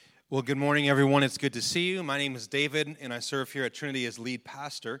Well, good morning, everyone. It's good to see you. My name is David, and I serve here at Trinity as lead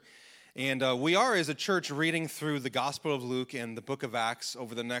pastor. And we are, as a church, reading through the Gospel of Luke and the book of Acts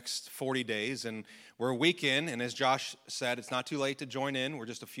over the next 40 days. And we're a week in, and as Josh said, it's not too late to join in. We're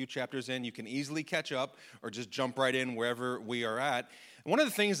just a few chapters in. You can easily catch up or just jump right in wherever we are at. One of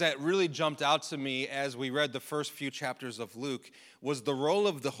the things that really jumped out to me as we read the first few chapters of Luke was the role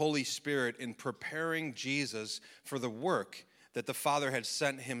of the Holy Spirit in preparing Jesus for the work that the Father had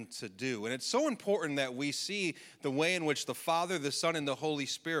sent him to do. And it's so important that we see the way in which the Father, the Son, and the Holy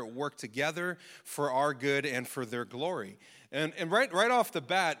Spirit work together for our good and for their glory. And right off the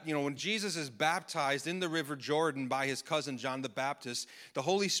bat, when Jesus is baptized in the River Jordan by his cousin John the Baptist, the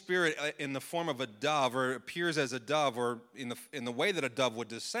Holy Spirit, in the form of a dove, or appears as a dove, or in the way that a dove would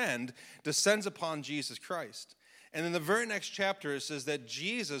descend, descends upon Jesus Christ. And in the very next chapter, it says that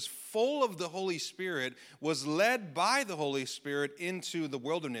Jesus, full of the Holy Spirit, was led by the Holy Spirit into the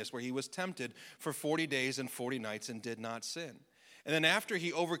wilderness where he was tempted for 40 days and 40 nights and did not sin. And then after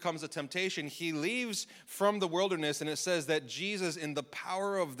he overcomes the temptation, he leaves from the wilderness, and it says that Jesus, in the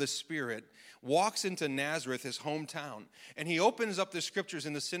power of the Spirit, walks into Nazareth, his hometown. And he opens up the scriptures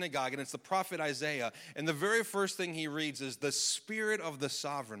in the synagogue, and it's the prophet Isaiah. And the very first thing he reads is, "The Spirit of the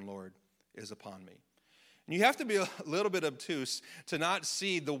Sovereign Lord is upon me." And you have to be a little bit obtuse to not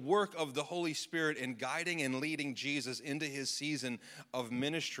see the work of the Holy Spirit in guiding and leading Jesus into his season of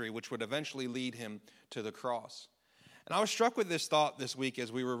ministry, which would eventually lead him to the cross. And I was struck with this thought this week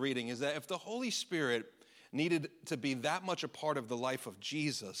as we were reading, is that if the Holy Spirit needed to be that much a part of the life of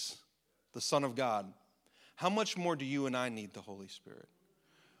Jesus, the Son of God, how much more do you and I need the Holy Spirit?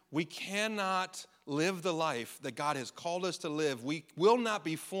 We cannot live the life that God has called us to live. We will not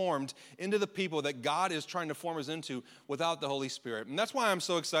be formed into the people that God is trying to form us into without the Holy Spirit. And that's why I'm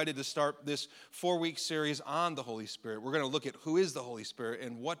so excited to start this 4-week series on the Holy Spirit. We're going to look at who is the Holy Spirit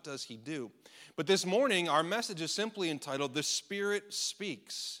and what does he do. But this morning, our message is simply entitled, "The Spirit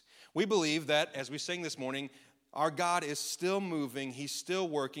Speaks." We believe that, as we sing this morning, our God is still moving, he's still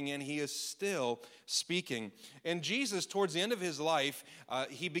working, and he is still speaking. And Jesus, towards the end of his life,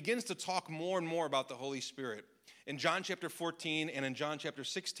 he begins to talk more and more about the Holy Spirit. In John chapter 14 and in John chapter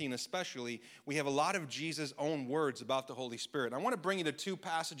 16 especially, we have a lot of Jesus' own words about the Holy Spirit. I want to bring you to two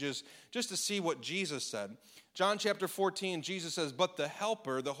passages just to see what Jesus said. John chapter 14, Jesus says, "But the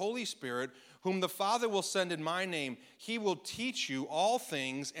Helper, the Holy Spirit, whom the Father will send in my name, he will teach you all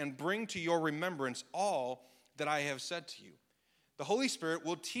things and bring to your remembrance all that I have said to you." The Holy Spirit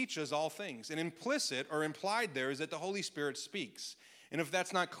will teach us all things. And implicit or implied there is that the Holy Spirit speaks. And if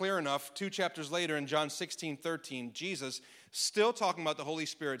that's not clear enough, 2 chapters later in John 16:13, Jesus, still talking about the Holy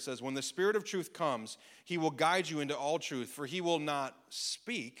Spirit, says, "When the Spirit of truth comes, he will guide you into all truth, for he will not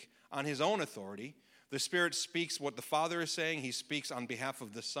speak on his own authority. The Spirit speaks what the Father is saying. He speaks on behalf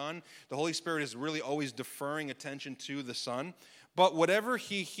of the Son." The Holy Spirit is really always deferring attention to the Son. "But whatever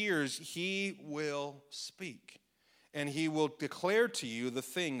he hears, he will speak, and he will declare to you the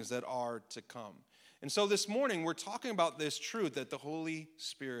things that are to come." And so this morning, we're talking about this truth that the Holy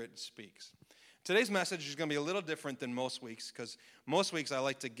Spirit speaks. Today's message is going to be a little different than most weeks, because most weeks I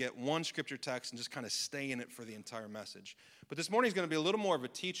like to get one scripture text and just kind of stay in it for the entire message. But this morning is going to be a little more of a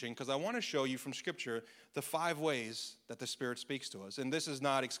teaching, because I want to show you from Scripture the 5 ways that the Spirit speaks to us. And this is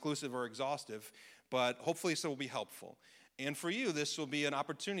not exclusive or exhaustive, but hopefully this will be helpful. And for you, this will be an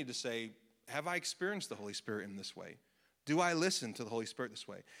opportunity to say, have I experienced the Holy Spirit in this way? Do I listen to the Holy Spirit this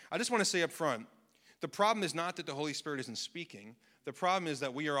way? I just want to say up front, the problem is not that the Holy Spirit isn't speaking. The problem is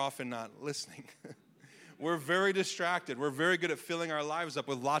that we are often not listening. We're very distracted. We're very good at filling our lives up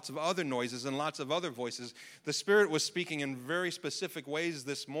with lots of other noises and lots of other voices. The Spirit was speaking in very specific ways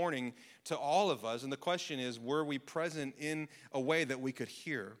this morning to all of us. And the question is, were we present in a way that we could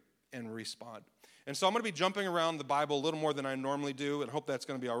hear and respond? And so I'm going to be jumping around the Bible a little more than I normally do, and I hope that's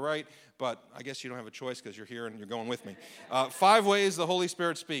going to be all right, but I guess you don't have a choice because you're here and you're going with me. 5 ways the Holy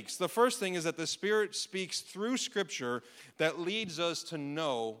Spirit speaks. The first thing is that the Spirit speaks through Scripture that leads us to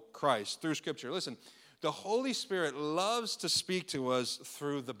know Christ, through Scripture. Listen, the Holy Spirit loves to speak to us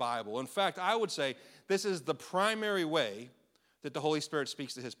through the Bible. In fact, I would say this is the primary way that the Holy Spirit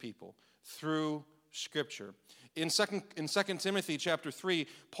speaks to his people, through Scripture. In 2 Timothy chapter 3,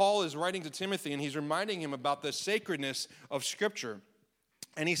 Paul is writing to Timothy, and he's reminding him about the sacredness of Scripture.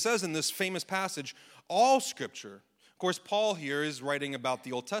 And he says in this famous passage, all Scripture. Of course, Paul here is writing about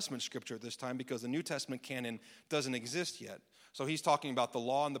the Old Testament Scripture at this time, because the New Testament canon doesn't exist yet. So he's talking about the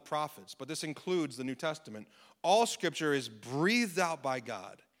law and the prophets, but this includes the New Testament. All Scripture is breathed out by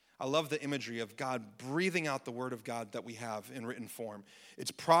God. I love the imagery of God breathing out the word of God that we have in written form. It's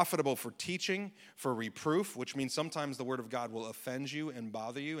profitable for teaching, for reproof, which means sometimes the word of God will offend you and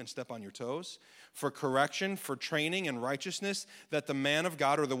bother you and step on your toes, for correction, for training in righteousness, that the man of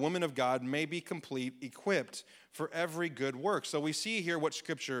God or the woman of God may be complete, equipped for every good work. So we see here what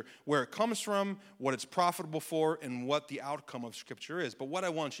Scripture, where it comes from, what it's profitable for, and what the outcome of Scripture is. But what I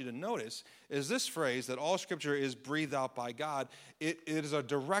want you to notice is this phrase, that all Scripture is breathed out by God. It is a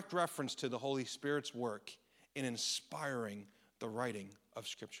direct reference to the Holy Spirit's work in inspiring the writing of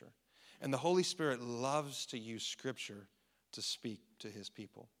Scripture. And the Holy Spirit loves to use Scripture to speak to his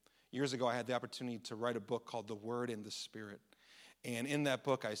people. Years ago, I had the opportunity to write a book called The Word and the Spirit. And in that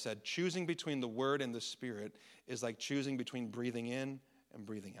book, I said, choosing between the Word and the Spirit is like choosing between breathing in and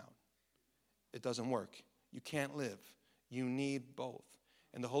breathing out. It doesn't work. You can't live. You need both.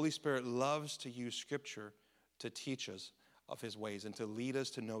 And the Holy Spirit loves to use Scripture to teach us of his ways and to lead us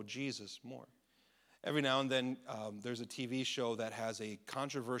to know Jesus more. Every now and then, there's a TV show that has a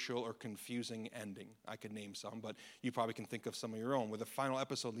controversial or confusing ending. I could name some, but you probably can think of some of your own, where the final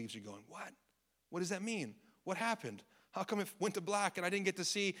episode leaves you going, what? What does that mean? What happened? How come it went to black and I didn't get to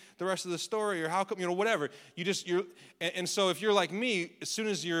see the rest of the story? Or how come, whatever. And so if you're like me, as soon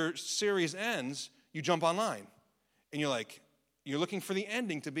as your series ends, you jump online. And you're looking for the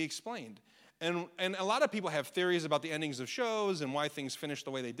ending to be explained. And a lot of people have theories about the endings of shows and why things finished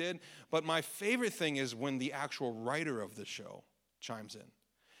the way they did. But my favorite thing is when the actual writer of the show chimes in.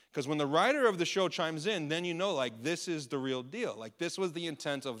 Because when the writer of the show chimes in, then you know, this is the real deal. This was the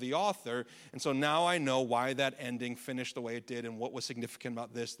intent of the author. And so now I know why that ending finished the way it did and what was significant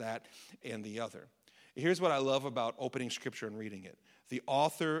about this, that, and the other. Here's what I love about opening Scripture and reading it. The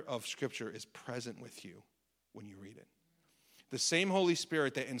author of Scripture is present with you when you read it. The same Holy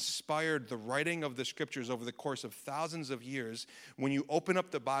Spirit that inspired the writing of the Scriptures over the course of thousands of years, when you open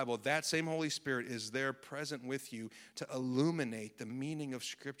up the Bible, that same Holy Spirit is there present with you to illuminate the meaning of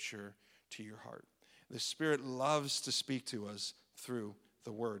Scripture to your heart. The Spirit loves to speak to us through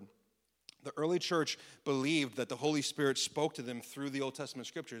the Word. The early church believed that the Holy Spirit spoke to them through the Old Testament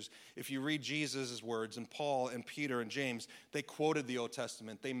Scriptures. If you read Jesus' words, and Paul and Peter and James, they quoted the Old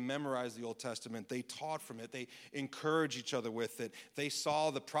Testament. They memorized the Old Testament. They taught from it. They encouraged each other with it. They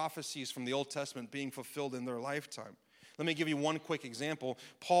saw the prophecies from the Old Testament being fulfilled in their lifetime. Let me give you one quick example.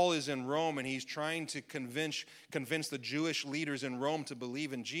 Paul is in Rome, and he's trying to convince the Jewish leaders in Rome to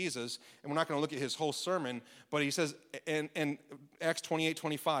believe in Jesus. And we're not going to look at his whole sermon, but he says, in Acts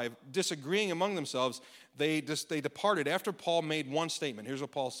 28:25, disagreeing among themselves, they departed after Paul made one statement. Here's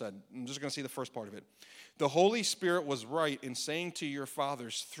what Paul said. I'm just going to see the first part of it. The Holy Spirit was right in saying to your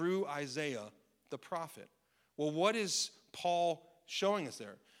fathers through Isaiah the prophet. Well, what is Paul showing us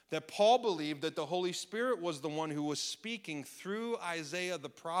there? That Paul believed that the Holy Spirit was the one who was speaking through Isaiah the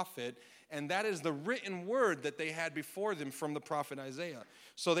prophet, and that is the written word that they had before them from the prophet Isaiah.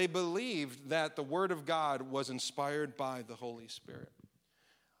 So they believed that the word of God was inspired by the Holy Spirit.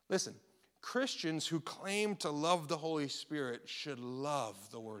 Listen, Christians who claim to love the Holy Spirit should love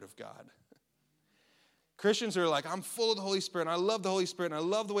the word of God. Christians are like, I'm full of the Holy Spirit, and I love the Holy Spirit, and I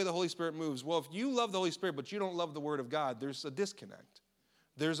love the way the Holy Spirit moves. Well, if you love the Holy Spirit, but you don't love the word of God, there's a disconnect.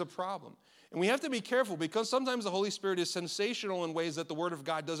 There's a problem. And we have to be careful because sometimes the Holy Spirit is sensational in ways that the Word of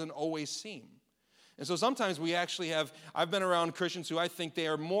God doesn't always seem. And so sometimes we actually I've been around Christians who I think they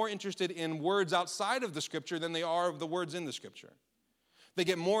are more interested in words outside of the Scripture than they are of the words in the Scripture. They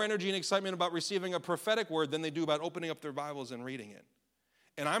get more energy and excitement about receiving a prophetic word than they do about opening up their Bibles and reading it.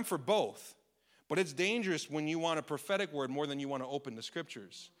 And I'm for both. But it's dangerous when you want a prophetic word more than you want to open the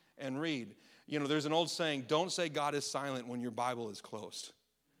Scriptures and read. There's an old saying, don't say God is silent when your Bible is closed.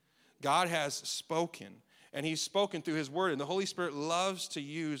 God has spoken, and he's spoken through his word, and the Holy Spirit loves to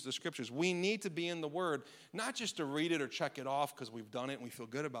use the Scriptures. We need to be in the word, not just to read it or check it off because we've done it and we feel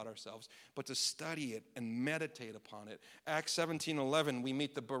good about ourselves, but to study it and meditate upon it. Acts 17:11, we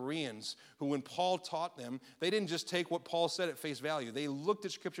meet the Bereans, who when Paul taught them, they didn't just take what Paul said at face value. They looked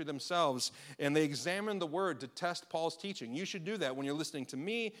at Scripture themselves, and they examined the word to test Paul's teaching. You should do that when you're listening to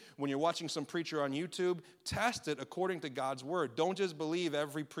me, when you're watching some preacher on YouTube. Test it according to God's word. Don't just believe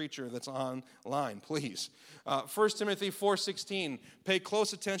every preacher that's online, please. 1 Timothy 4:16, pay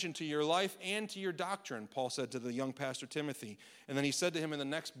close attention to your life and to your doctrine, Paul said to the young pastor Timothy. And then he said to him in the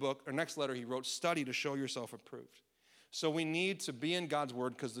next letter he wrote, study to show yourself approved. So we need to be in God's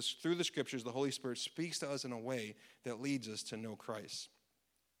word because through the Scriptures, the Holy Spirit speaks to us in a way that leads us to know Christ.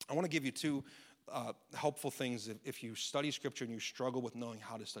 I want to give you two helpful things if you study Scripture and you struggle with knowing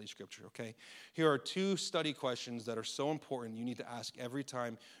how to study Scripture, okay? Here are 2 study questions that are so important you need to ask every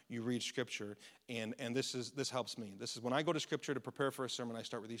time you read Scripture, and this helps me. This is when I go to Scripture to prepare for a sermon, I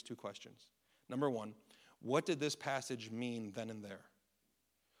start with these 2 questions. Number 1, what did this passage mean then and there?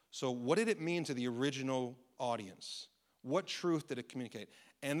 So what did it mean to the original audience? What truth did it communicate?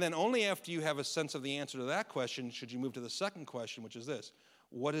 And then only after you have a sense of the answer to that question should you move to the second question, which is this.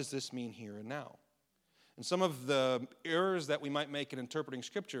 What does this mean here and now? And some of the errors that we might make in interpreting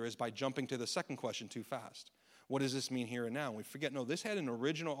Scripture is by jumping to the second question too fast. What does this mean here and now? And we forget, no, this had an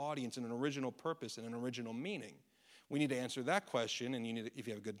original audience and an original purpose and an original meaning. We need to answer that question, and if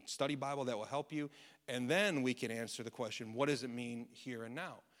you have a good study Bible, that will help you. And then we can answer the question, what does it mean here and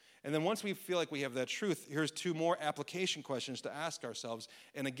now? And then once we feel like we have that truth, here's 2 more application questions to ask ourselves.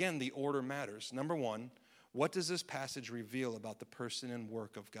 And again, the order matters. Number 1, what does this passage reveal about the person and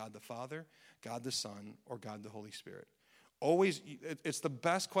work of God the Father, God the Son, or God the Holy Spirit? Always, it's the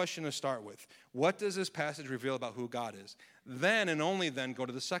best question to start with. What does this passage reveal about who God is? Then and only then go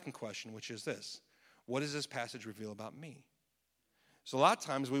to the second question, which is this. What does this passage reveal about me? So a lot of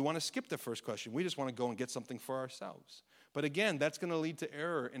times we want to skip the first question. We just want to go and get something for ourselves. But again, that's going to lead to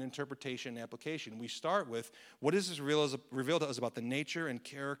error in interpretation and application. We start with, what does this reveal to us about the nature and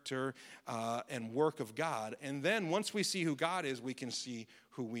character and work of God? And then once we see who God is, we can see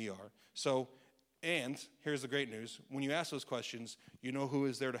who we are. So, and here's the great news. When you ask those questions, you know who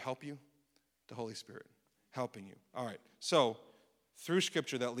is there to help you? The Holy Spirit helping you. All right, so through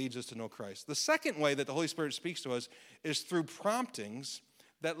Scripture that leads us to know Christ. The second way that the Holy Spirit speaks to us is through promptings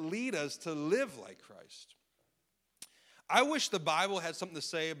that lead us to live like Christ. I wish the Bible had something to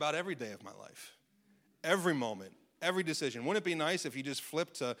say about every day of my life, every moment, every decision. Wouldn't it be nice if you just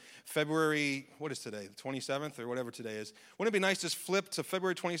flipped to February, what is today, the 27th or whatever today is? Wouldn't it be nice to just flip to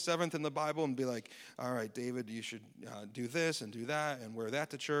February 27th in the Bible and be like, all right, David, you should do this and do that and wear that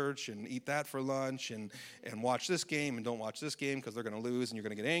to church and eat that for lunch and watch this game and don't watch this game because they're going to lose and you're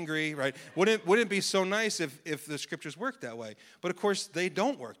going to get angry, right? Wouldn't it be so nice if the Scriptures worked that way? But of course, they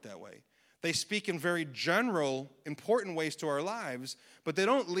don't work that way. They speak in very general, important ways to our lives, but they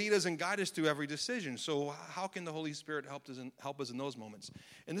don't lead us and guide us through every decision. So how can the Holy Spirit help us in those moments?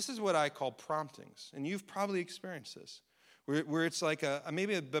 And this is what I call promptings. And you've probably experienced this, where it's like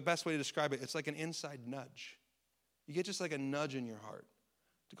maybe the best way to describe it, it's like an inside nudge. You get just like a nudge in your heart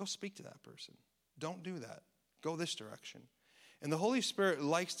to go speak to that person. Don't do that. Go this direction. And the Holy Spirit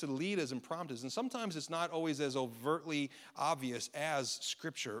likes to lead us and prompt us. And sometimes it's not always as overtly obvious as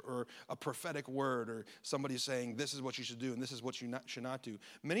Scripture or a prophetic word or somebody saying this is what you should do and this is what you should not do.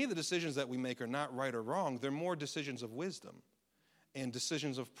 Many of the decisions that we make are not right or wrong. They're more decisions of wisdom and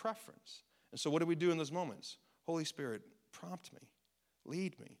decisions of preference. And so what do we do in those moments? Holy Spirit, prompt me,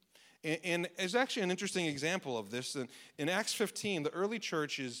 lead me. And there's actually an interesting example of this. In Acts 15, the early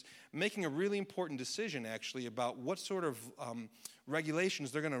church is making a really important decision, actually, about what sort of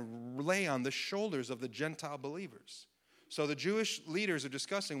regulations they're going to lay on the shoulders of the Gentile believers. So the Jewish leaders are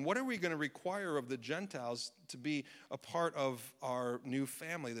discussing, what are we going to require of the Gentiles to be a part of our new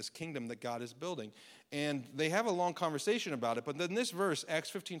family, this kingdom that God is building? And they have a long conversation about it. But then this verse, Acts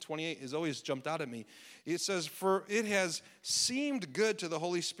 15:28, has always jumped out at me. It says, for it has seemed good to the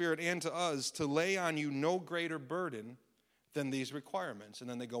Holy Spirit and to us to lay on you no greater burden than these requirements. And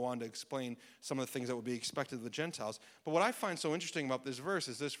then they go on to explain some of the things that would be expected of the Gentiles. But what I find so interesting about this verse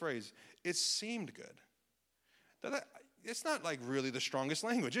is this phrase, it seemed good. It's not like really the strongest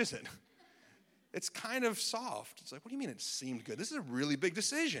language, is it? It's kind of soft. It's like, what do you mean it seemed good? This is a really big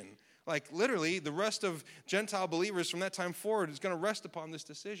decision. Like literally, the rest of Gentile believers from that time forward is going to rest upon this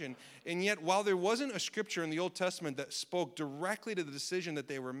decision. And yet, while there wasn't a scripture in the Old Testament that spoke directly to the decision that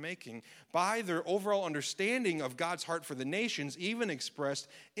they were making, by their overall understanding of God's heart for the nations, even expressed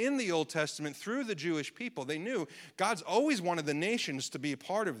in the Old Testament through the Jewish people, they knew God's always wanted the nations to be a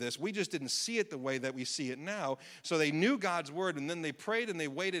part of this. We just didn't see it the way that we see it now. So they knew God's word, and then they prayed and they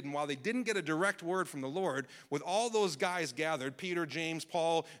waited. And while they didn't get a direct word from the Lord, with all those guys gathered, Peter, James,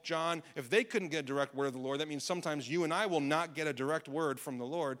 Paul, John, if they couldn't get a direct word of the Lord, that means sometimes you and I will not get a direct word from the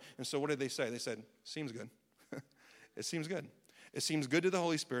Lord. And so what did they say? They said, seems good. It seems good. It seems good to the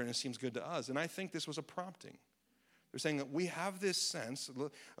Holy Spirit, and it seems good to us. And I think this was a prompting. They're saying that we have this sense,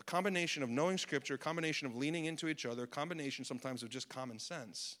 a combination of knowing Scripture, a combination of leaning into each other, a combination sometimes of just common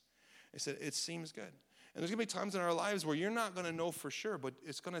sense. They said, it seems good. And there's going to be times in our lives where you're not going to know for sure, but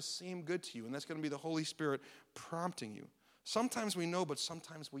it's going to seem good to you. And that's going to be the Holy Spirit prompting you. Sometimes we know, but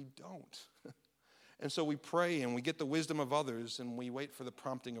sometimes we don't. And so we pray and we get the wisdom of others and we wait for the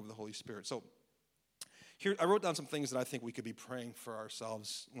prompting of the Holy Spirit. So Here, I wrote down some things that I think we could be praying for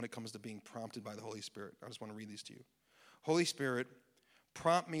ourselves when it comes to being prompted by the Holy Spirit. I just want to read these to you. Holy Spirit,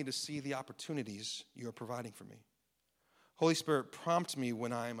 prompt me to see the opportunities you are providing for me. Holy Spirit, prompt me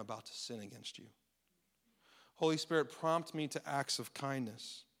when I am about to sin against you. Holy Spirit, prompt me to acts of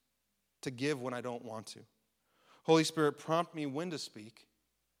kindness, to give when I don't want to. Holy Spirit, prompt me when to speak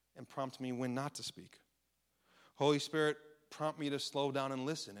and prompt me when not to speak. Holy Spirit, prompt me to slow down and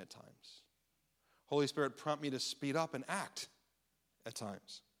listen at times. Holy Spirit, prompt me to speed up and act at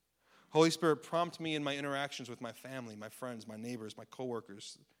times. Holy Spirit, prompt me in my interactions with my family, my friends, my neighbors, my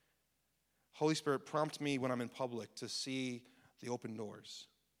coworkers. Holy Spirit, prompt me when I'm in public to see the open doors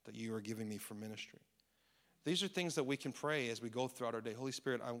that you are giving me for ministry. These are things that we can pray as we go throughout our day. Holy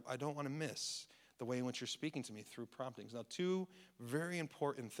Spirit, I don't want to miss the way in which you're speaking to me through promptings. Now, two very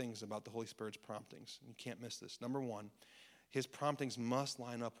important things about the Holy Spirit's promptings. You can't miss this. Number one, his promptings must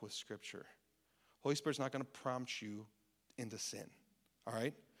line up with Scripture. Holy Spirit's not going to prompt you into sin, all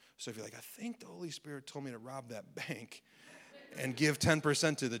right? So if you're like, I think the Holy Spirit told me to rob that bank and give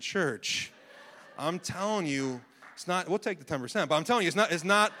 10% to the church, I'm telling you, it's not. We'll take the 10%, but I'm telling you, it's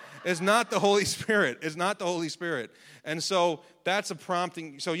not the Holy Spirit. It's not the Holy Spirit. And so that's a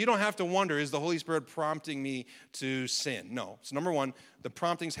prompting. So you don't have to wonder, is the Holy Spirit prompting me to sin? No. So number one, the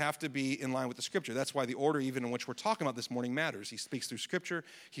promptings have to be in line with the Scripture. That's why the order even in which we're talking about this morning matters. He speaks through Scripture.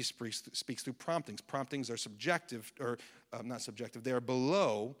 He speaks through promptings. Promptings are subjective, or not subjective. They are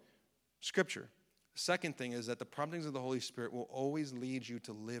below Scripture. The second thing is that the promptings of the Holy Spirit will always lead you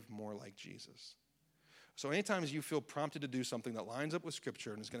to live more like Jesus. So anytime you feel prompted to do something that lines up with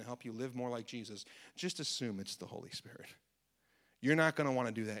Scripture and is going to help you live more like Jesus, just assume it's the Holy Spirit. You're not going to want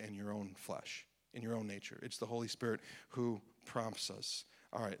to do that in your own flesh, in your own nature. It's the Holy Spirit who prompts us.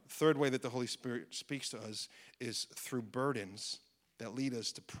 All right, third way that the Holy Spirit speaks to us is through burdens that lead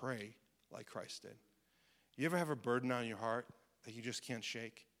us to pray like Christ did. You ever have a burden on your heart that you just can't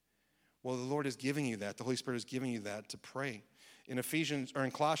shake? Well, the Lord is giving you that. The Holy Spirit is giving you that to pray. In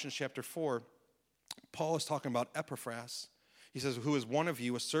Colossians chapter 4, Paul is talking about Epaphras. He says, who is one of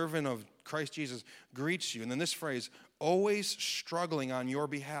you, a servant of Christ Jesus, greets you. And then this phrase, always struggling on your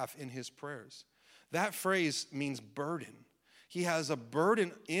behalf in his prayers. That phrase means burden. He has a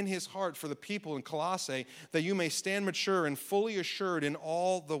burden in his heart for the people in Colossae that you may stand mature and fully assured in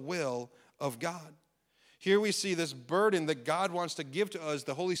all the will of God. Here we see this burden that God wants to give to us,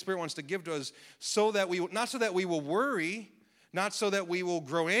 the Holy Spirit wants to give to us, not so that we will worry, not so that we will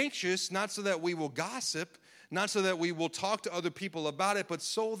grow anxious, not so that we will gossip, not so that we will talk to other people about it, but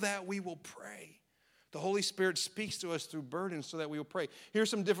so that we will pray. The Holy Spirit speaks to us through burdens so that we will pray. Here's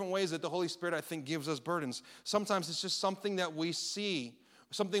some different ways that the Holy Spirit, I think, gives us burdens. Sometimes it's just something that we see,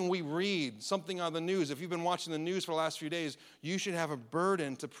 something we read, something on the news. If you've been watching the news for the last few days, you should have a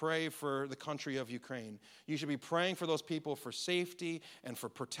burden to pray for the country of Ukraine. You should be praying for those people for safety and for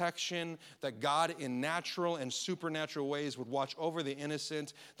protection, that God in natural and supernatural ways would watch over the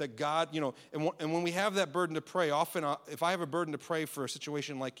innocent, that God, and when we have that burden to pray, often if I have a burden to pray for a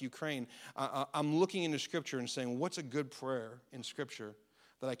situation like Ukraine, I'm looking into Scripture and saying, what's a good prayer in Scripture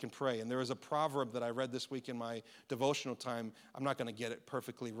that I can pray? And there is a proverb that I read this week in my devotional time. I'm not going to get it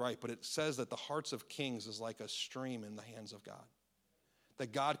perfectly right, but it says that the hearts of kings is like a stream in the hands of God.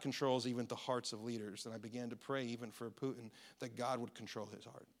 That God controls even the hearts of leaders. And I began to pray even for Putin, that God would control his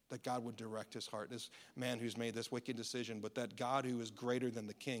heart, that God would direct his heart. This man who's made this wicked decision, but that God who is greater than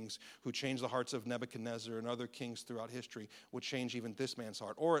the kings, who changed the hearts of Nebuchadnezzar and other kings throughout history, would change even this man's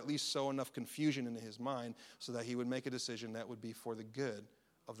heart, or at least sow enough confusion into his mind so that he would make a decision that would be for the good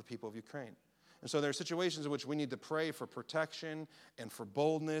of the people of Ukraine. And so there are situations in which we need to pray for protection and for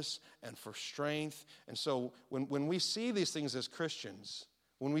boldness and for strength. And so when we see these things as Christians,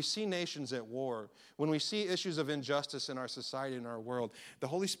 when we see nations at war, when we see issues of injustice in our society and our world, the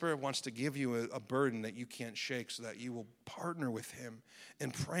Holy Spirit wants to give you a burden that you can't shake so that you will partner with him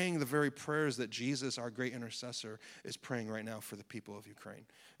in praying the very prayers that Jesus, our great intercessor, is praying right now for the people of Ukraine.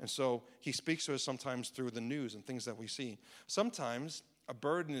 And so he speaks to us sometimes through the news and things that we see. Sometimes a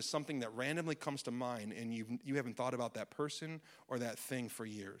burden is something that randomly comes to mind and you haven't thought about that person or that thing for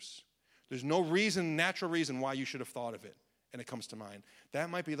years. There's no natural reason why you should have thought of it, and it comes to mind. That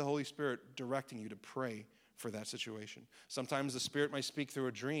might be the Holy Spirit directing you to pray for that situation. Sometimes the Spirit might speak through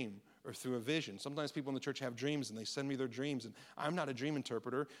a dream or through a vision. Sometimes people in the church have dreams and they send me their dreams, and I'm not a dream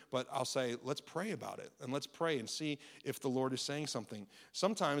interpreter, but I'll say, let's pray about it, and let's pray and see if the Lord is saying something.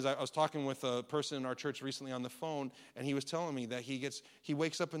 Sometimes I was talking with a person in our church recently on the phone, and he was telling me that he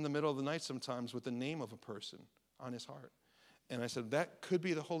wakes up in the middle of the night sometimes with the name of a person on his heart. And I said, that could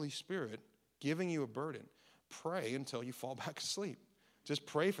be the Holy Spirit giving you a burden. Pray until you fall back asleep. Just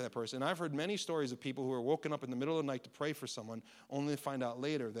pray for that person. And I've heard many stories of people who are woken up in the middle of the night to pray for someone, only to find out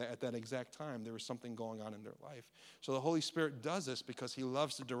later that at that exact time there was something going on in their life. So the Holy Spirit does this because he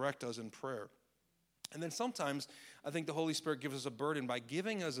loves to direct us in prayer. And then sometimes I think the Holy Spirit gives us a burden by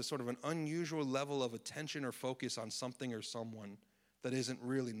giving us a sort of an unusual level of attention or focus on something or someone that isn't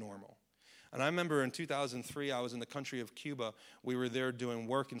really normal. And I remember in 2003, I was in the country of Cuba. We were there doing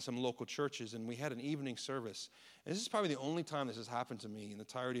work in some local churches, and we had an evening service. And this is probably the only time this has happened to me in the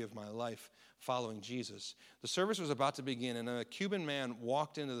entirety of my life following Jesus. The service was about to begin, and a Cuban man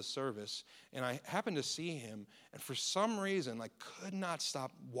walked into the service, and I happened to see him, and for some reason, I could not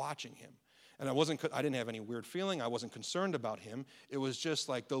stop watching him. And I didn't have any weird feeling. I wasn't concerned about him. It was just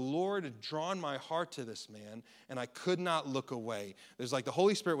like the Lord had drawn my heart to this man, and I could not look away. There's like the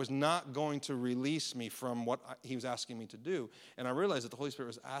Holy Spirit was not going to release me from what he was asking me to do. And I realized that the Holy Spirit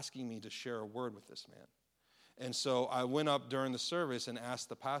was asking me to share a word with this man. And so I went up during the service and asked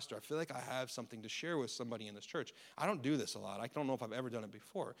the pastor, I feel like I have something to share with somebody in this church. I don't do this a lot. I don't know if I've ever done it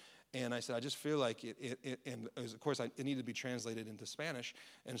before. And I said, I just feel like and of course, it needed to be translated into Spanish.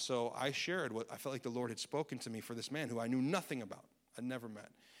 And so I shared what I felt like the Lord had spoken to me for this man who I knew nothing about. I'd never met.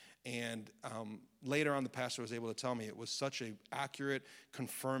 And later on, the pastor was able to tell me it was such an accurate,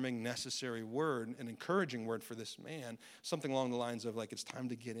 confirming, necessary word, an encouraging word for this man, something along the lines of like, it's time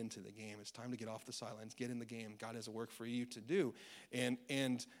to get into the game. It's time to get off the sidelines, get in the game. God has a work for you to do.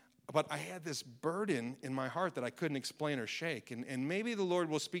 But I had this burden in my heart that I couldn't explain or shake. And maybe the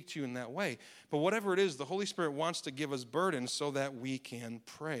Lord will speak to you in that way. But whatever it is, the Holy Spirit wants to give us burdens so that we can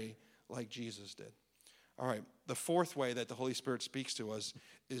pray like Jesus did. All right, the fourth way that the Holy Spirit speaks to us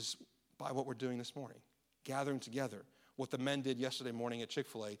is by what we're doing this morning, gathering together. What the men did yesterday morning at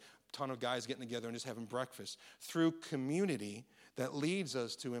Chick-fil-A, a ton of guys getting together and just having breakfast. Through community that leads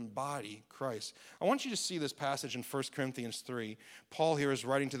us to embody Christ. I want you to see this passage in 1 Corinthians 3. Paul here is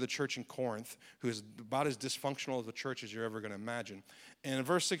writing to the church in Corinth, who is about as dysfunctional of a church as you're ever going to imagine. And in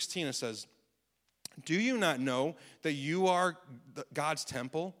verse 16 it says, "Do you not know that you are God's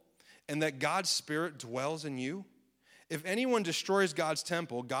temple, and that God's Spirit dwells in you? If anyone destroys God's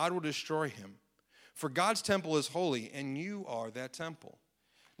temple, God will destroy him. For God's temple is holy, and you are that temple."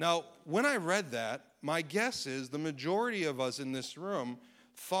 Now, when I read that, my guess is the majority of us in this room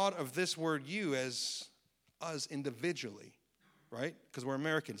thought of this word "you" as us individually, right? Because we're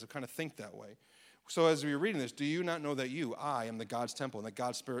Americans, we kind of think that way. So as we were reading this, do you not know that I am the God's temple, and that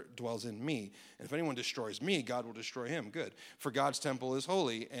God's Spirit dwells in me? And if anyone destroys me, God will destroy him. Good. For God's temple is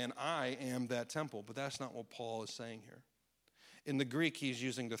holy, and I am that temple. But that's not what Paul is saying here. In the Greek, he's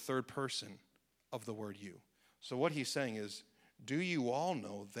using the third person of the word "you." So what he's saying is, do you all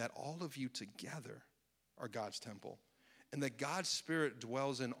know that all of you together are God's temple, and that God's Spirit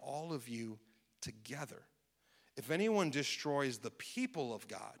dwells in all of you together? If anyone destroys the people of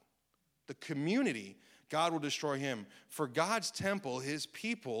God, the community, God will destroy him. For God's temple, his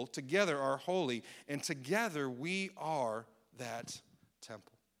people, together are holy, and together we are that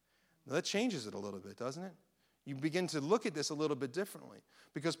temple. Now that changes it a little bit, doesn't it? You begin to look at this a little bit differently,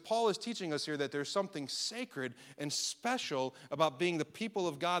 because Paul is teaching us here that there's something sacred and special about being the people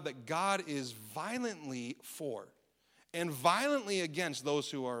of God that God is violently for and violently against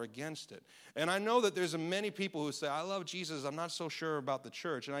those who are against it. And I know that there's many people who say, I love Jesus, I'm not so sure about the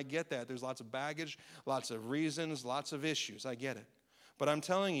church. And I get that. There's lots of baggage, lots of reasons, lots of issues. I get it. But I'm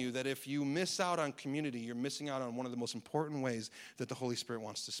telling you that if you miss out on community, you're missing out on one of the most important ways that the Holy Spirit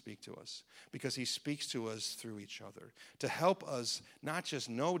wants to speak to us, because he speaks to us through each other to help us not just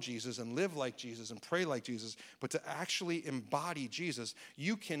know Jesus and live like Jesus and pray like Jesus, but to actually embody Jesus.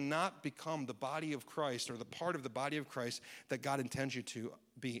 You cannot become the body of Christ or the part of the body of Christ that God intends you to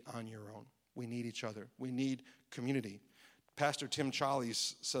be on your own. We need each other. We need community. Pastor Tim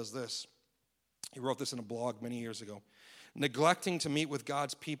Challies says this. He wrote this in a blog many years ago. Neglecting to meet with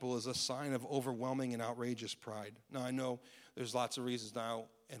God's people is a sign of overwhelming and outrageous pride. Now, I know there's lots of reasons now,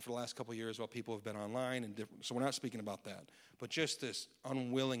 and for the last couple of years, while people have been online, and different, so we're not speaking about that. But just this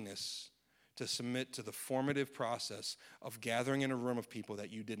unwillingness to submit to the formative process of gathering in a room of people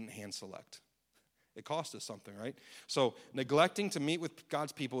that you didn't hand select. It cost us something, right? So neglecting to meet with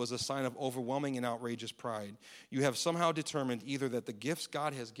God's people is a sign of overwhelming and outrageous pride. You have somehow determined either that the gifts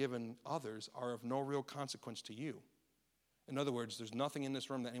God has given others are of no real consequence to you. In other words, there's nothing in this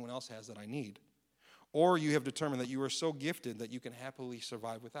room that anyone else has that I need. Or you have determined that you are so gifted that you can happily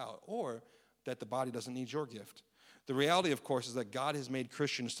survive without. Or that the body doesn't need your gift. The reality, of course, is that God has made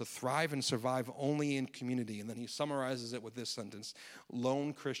Christians to thrive and survive only in community. And then he summarizes it with this sentence: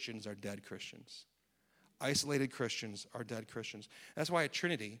 lone Christians are dead Christians. Isolated Christians are dead Christians. That's why at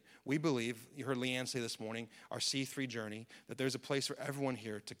Trinity, we believe, you heard Leanne say this morning, our C3 journey, that there's a place for everyone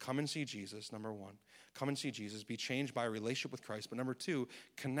here to come and see Jesus, number one. Come and see Jesus, be changed by a relationship with Christ. But number two,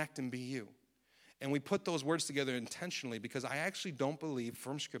 connect and be you. And we put those words together intentionally because I actually don't believe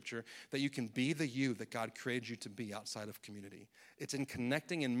from Scripture that you can be the you that God created you to be outside of community. It's in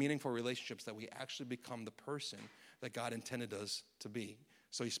connecting in meaningful relationships that we actually become the person that God intended us to be.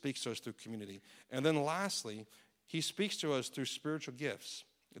 So he speaks to us through community. And then lastly, he speaks to us through spiritual gifts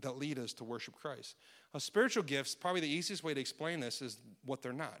that lead us to worship Christ. Spiritual gifts, probably the easiest way to explain this is what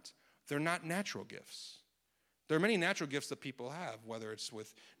they're not. They're not natural gifts. There are many natural gifts that people have, whether it's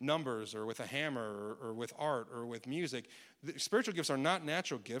with numbers or with a hammer or with art or with music. The spiritual gifts are not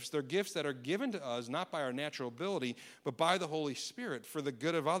natural gifts. They're gifts that are given to us not by our natural ability, but by the Holy Spirit for the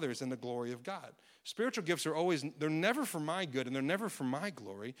good of others and the glory of God. Spiritual gifts they're never for my good and they're never for my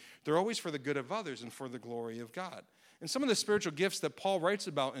glory. They're always for the good of others and for the glory of God. And some of the spiritual gifts that Paul writes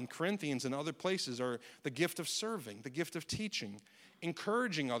about in Corinthians and other places are the gift of serving, the gift of teaching.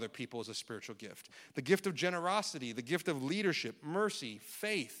 Encouraging other people is a spiritual gift. The gift of generosity, the gift of leadership, mercy,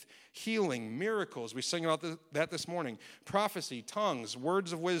 faith, healing, miracles. We sang about that this morning. Prophecy, tongues,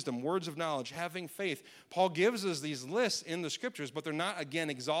 words of wisdom, words of knowledge, having faith. Paul gives us these lists in the Scriptures, but they're not,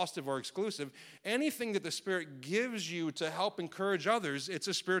 again, exhaustive or exclusive. Anything that the Spirit gives you to help encourage others, it's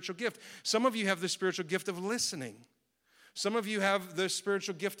a spiritual gift. Some of you have the spiritual gift of listening. Some of you have the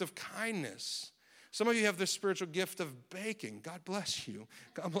spiritual gift of kindness. Some of you have the spiritual gift of baking. God bless you.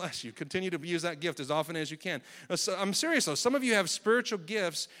 God bless you. Continue to use that gift as often as you can. I'm serious though. Some of you have spiritual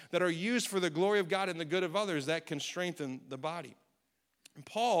gifts that are used for the glory of God and the good of others that can strengthen the body. And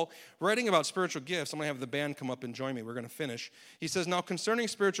Paul, writing about spiritual gifts, I'm going to have the band come up and join me. We're going to finish. He says, now concerning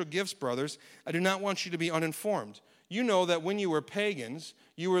spiritual gifts, brothers, I do not want you to be uninformed. You know that when you were pagans,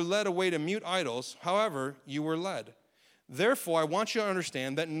 you were led away to mute idols. However, you were led. Therefore, I want you to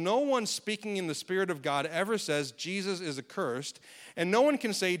understand that no one speaking in the Spirit of God ever says Jesus is accursed, and no one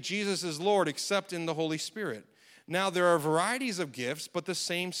can say Jesus is Lord except in the Holy Spirit. Now, there are varieties of gifts, but the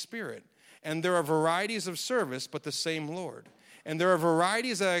same Spirit. And there are varieties of service, but the same Lord. And there are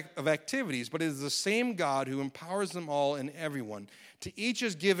varieties of activities, but it is the same God who empowers them all and everyone. To each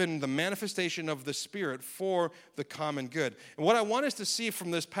is given the manifestation of the Spirit for the common good. And what I want us to see from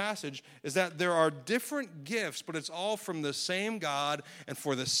this passage is that there are different gifts, but it's all from the same God and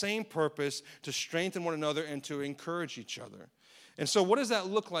for the same purpose, to strengthen one another and to encourage each other. And so what does that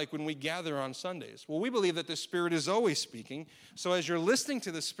look like when we gather on Sundays? Well, we believe that the Spirit is always speaking. So as you're listening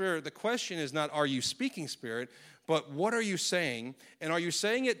to the Spirit, the question is not, are you speaking Spirit, but what are you saying? And are you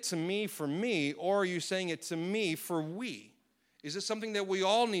saying it to me for me, or are you saying it to me for we? Is it something that we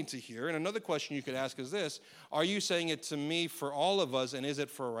all need to hear? And another question you could ask is this: are you saying it to me for all of us, and is it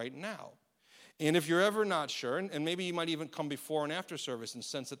for right now? And if you're ever not sure, and maybe you might even come before and after service and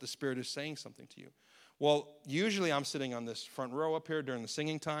sense that the Spirit is saying something to you. Well, usually I'm sitting on this front row up here during the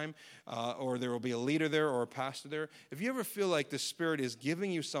singing time, or there will be a leader there or a pastor there. If you ever feel like the Spirit is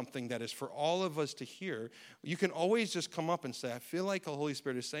giving you something that is for all of us to hear, you can always just come up and say, I feel like the Holy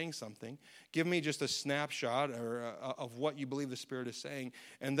Spirit is saying something. Give me just a snapshot of what you believe the Spirit is saying.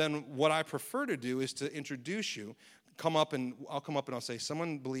 And then what I prefer to do is to introduce you. I'll come up and I'll say,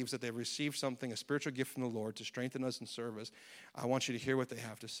 someone believes that they've received something, a spiritual gift from the Lord to strengthen us in service. I want you to hear what they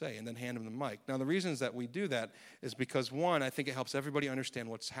have to say, and then hand them the mic. Now, the reasons that we do that is because, one, I think it helps everybody understand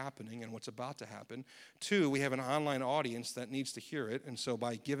what's happening and what's about to happen. Two, we have an online audience that needs to hear it, and so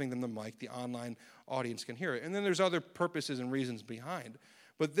by giving them the mic, the online audience can hear it. And then there's other purposes and reasons behind.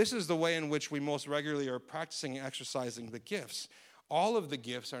 But this is the way in which we most regularly are practicing and exercising the gifts. All of the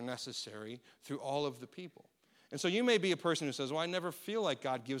gifts are necessary through all of the people. And so you may be a person who says, well, I never feel like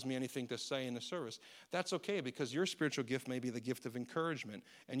God gives me anything to say in the service. That's okay, because your spiritual gift may be the gift of encouragement,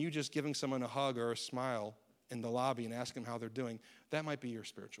 and you just giving someone a hug or a smile in the lobby and asking them how they're doing, that might be your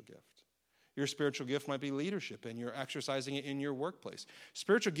spiritual gift. Your spiritual gift might be leadership, and you're exercising it in your workplace.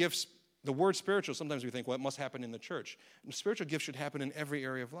 Spiritual gifts, the word spiritual, sometimes we think, well, it must happen in the church. And spiritual gifts should happen in every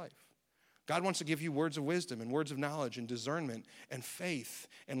area of life. God wants to give you words of wisdom and words of knowledge and discernment and faith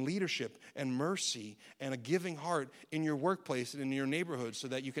and leadership and mercy and a giving heart in your workplace and in your neighborhood, so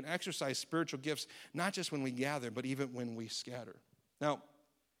that you can exercise spiritual gifts, not just when we gather, but even when we scatter. Now,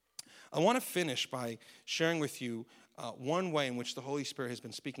 I want to finish by sharing with you one way in which the Holy Spirit has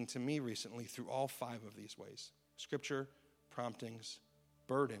been speaking to me recently through all 5 of these ways: Scripture, promptings,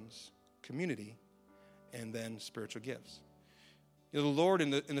 burdens, community, and then spiritual gifts. You know, the Lord in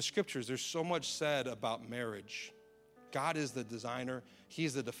the Scriptures, there's so much said about marriage. God is the designer.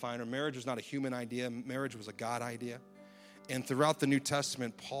 He's the definer. Marriage was not a human idea. Marriage was a God idea. And throughout the New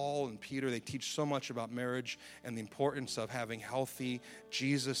Testament, Paul and Peter, they teach so much about marriage and the importance of having healthy,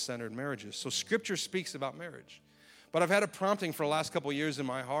 Jesus-centered marriages. So Scripture speaks about marriage. But I've had a prompting for the last couple of years in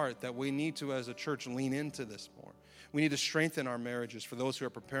my heart that we need to, as a church, lean into this more. We need to strengthen our marriages for those who are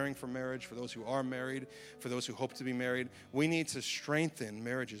preparing for marriage, for those who are married, for those who hope to be married. We need to strengthen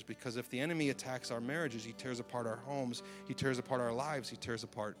marriages, because if the enemy attacks our marriages, he tears apart our homes, he tears apart our lives, he tears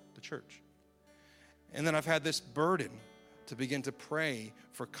apart the church. And then I've had this burden to begin to pray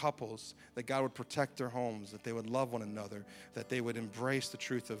for couples, that God would protect their homes, that they would love one another, that they would embrace the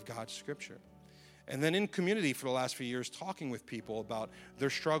truth of God's Scripture. And then in community for the last few years, talking with people about their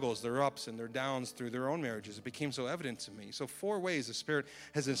struggles, their ups and their downs through their own marriages, it became so evident to me. So 4 ways the Spirit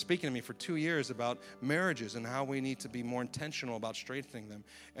has been speaking to me for 2 years about marriages and how we need to be more intentional about strengthening them.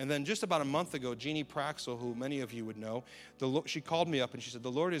 And then just about a month ago, Jeannie Praxel, who many of you would know, she called me up and she said,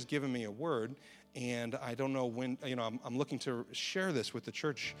 the Lord has given me a word, and I don't know when, I'm looking to share this with the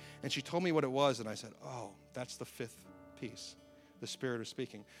church. And she told me what it was, and I said, oh, that's the 5th piece. The Spirit is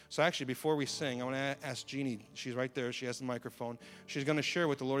speaking. So actually, before we sing, I want to ask Jeannie. She's right there. She has the microphone. She's going to share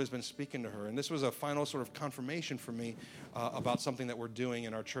what the Lord has been speaking to her. And this was a final sort of confirmation for me about something that we're doing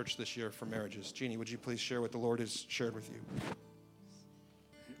in our church this year for marriages. Jeannie, would you please share what the Lord has shared with you?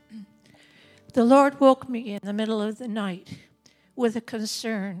 The Lord woke me in the middle of the night with a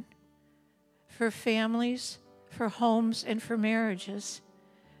concern for families, for homes, and for marriages.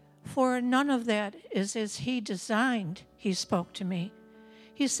 For none of that is as He designed, He spoke to me.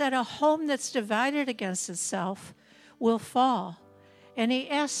 He said, a home that's divided against itself will fall. And He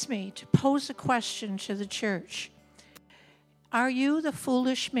asked me to pose a question to the church. Are you the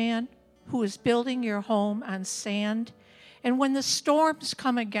foolish man who is building your home on sand? And when the storms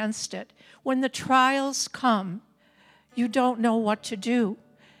come against it, when the trials come, you don't know what to do.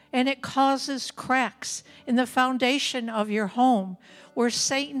 And it causes cracks in the foundation of your home, where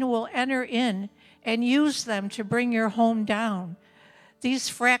Satan will enter in and use them to bring your home down. These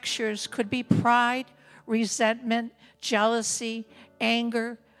fractures could be pride, resentment, jealousy,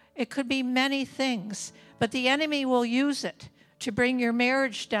 anger. It could be many things, but the enemy will use it to bring your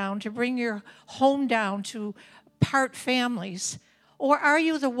marriage down, to bring your home down, to part families. Or are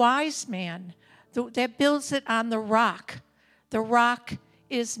you the wise man that builds it on the rock? The rock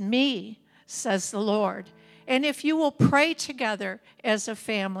is me, says the Lord. And if you will pray together as a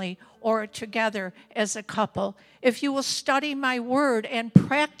family or together as a couple, if you will study my word and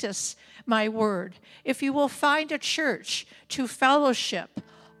practice my word, if you will find a church to fellowship,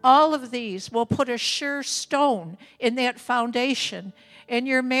 all of these will put a sure stone in that foundation, and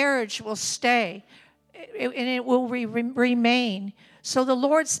your marriage will stay, and it will remain. So the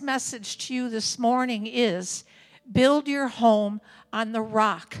Lord's message to you this morning is, build your home on the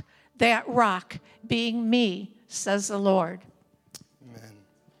rock, that rock being me, says the Lord. Amen.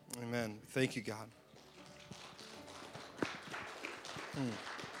 Amen. Thank you, God.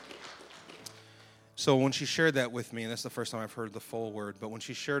 So when she shared that with me, and that's the first time I've heard the full word, but when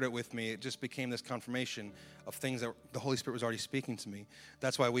she shared it with me, it just became this confirmation of things that the Holy Spirit was already speaking to me.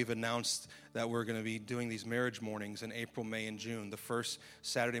 That's why we've announced that we're going to be doing these marriage mornings in April, May, and June. The first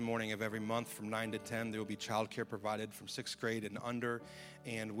Saturday morning of every month from 9 to 10, there will be childcare provided from 6th grade and under.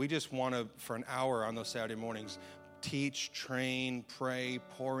 And we just want to, for an hour on those Saturday mornings, teach, train, pray,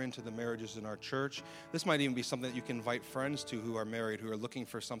 pour into the marriages in our church. This might even be something that you can invite friends to who are married, who are looking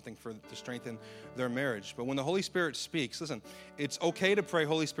for something to strengthen their marriage. But when the Holy Spirit speaks, listen, it's okay to pray,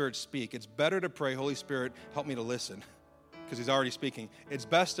 Holy Spirit, speak. It's better to pray, Holy Spirit, help me to listen, because He's already speaking. It's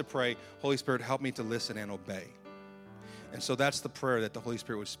best to pray, Holy Spirit, help me to listen and obey. And so that's the prayer that the Holy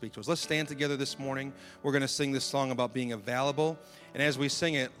Spirit would speak to us. Let's stand together this morning. We're going to sing this song about being available. And as we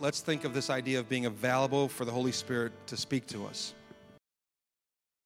sing it, let's think of this idea of being available for the Holy Spirit to speak to us.